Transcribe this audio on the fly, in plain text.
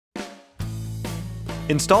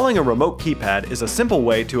Installing a remote keypad is a simple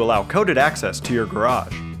way to allow coded access to your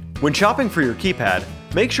garage. When shopping for your keypad,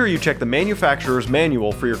 make sure you check the manufacturer's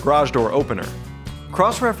manual for your garage door opener.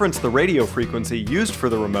 Cross-reference the radio frequency used for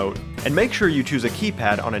the remote and make sure you choose a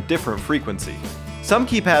keypad on a different frequency. Some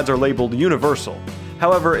keypads are labeled universal.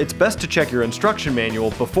 However, it's best to check your instruction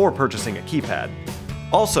manual before purchasing a keypad.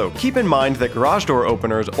 Also, keep in mind that garage door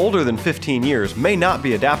openers older than 15 years may not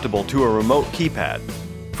be adaptable to a remote keypad.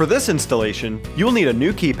 For this installation, you'll need a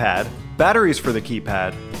new keypad, batteries for the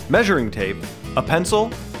keypad, measuring tape, a pencil,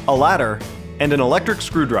 a ladder, and an electric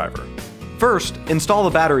screwdriver. First, install the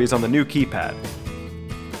batteries on the new keypad.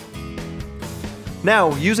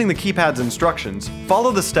 Now, using the keypad's instructions, follow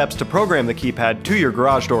the steps to program the keypad to your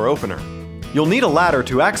garage door opener. You'll need a ladder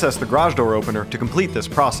to access the garage door opener to complete this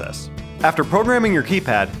process. After programming your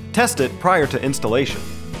keypad, test it prior to installation.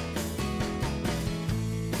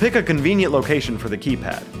 Pick a convenient location for the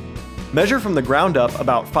keypad. Measure from the ground up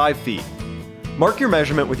about 5 feet. Mark your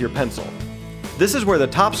measurement with your pencil. This is where the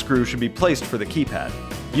top screw should be placed for the keypad.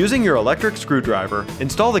 Using your electric screwdriver,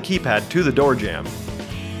 install the keypad to the door jamb.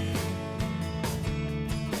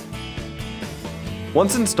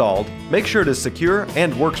 Once installed, make sure it is secure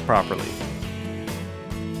and works properly.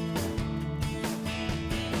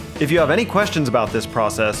 If you have any questions about this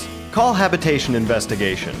process, call Habitation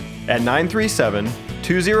Investigation at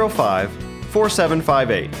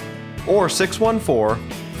 937-205-4758 or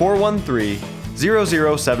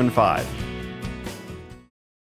 614-413-0075.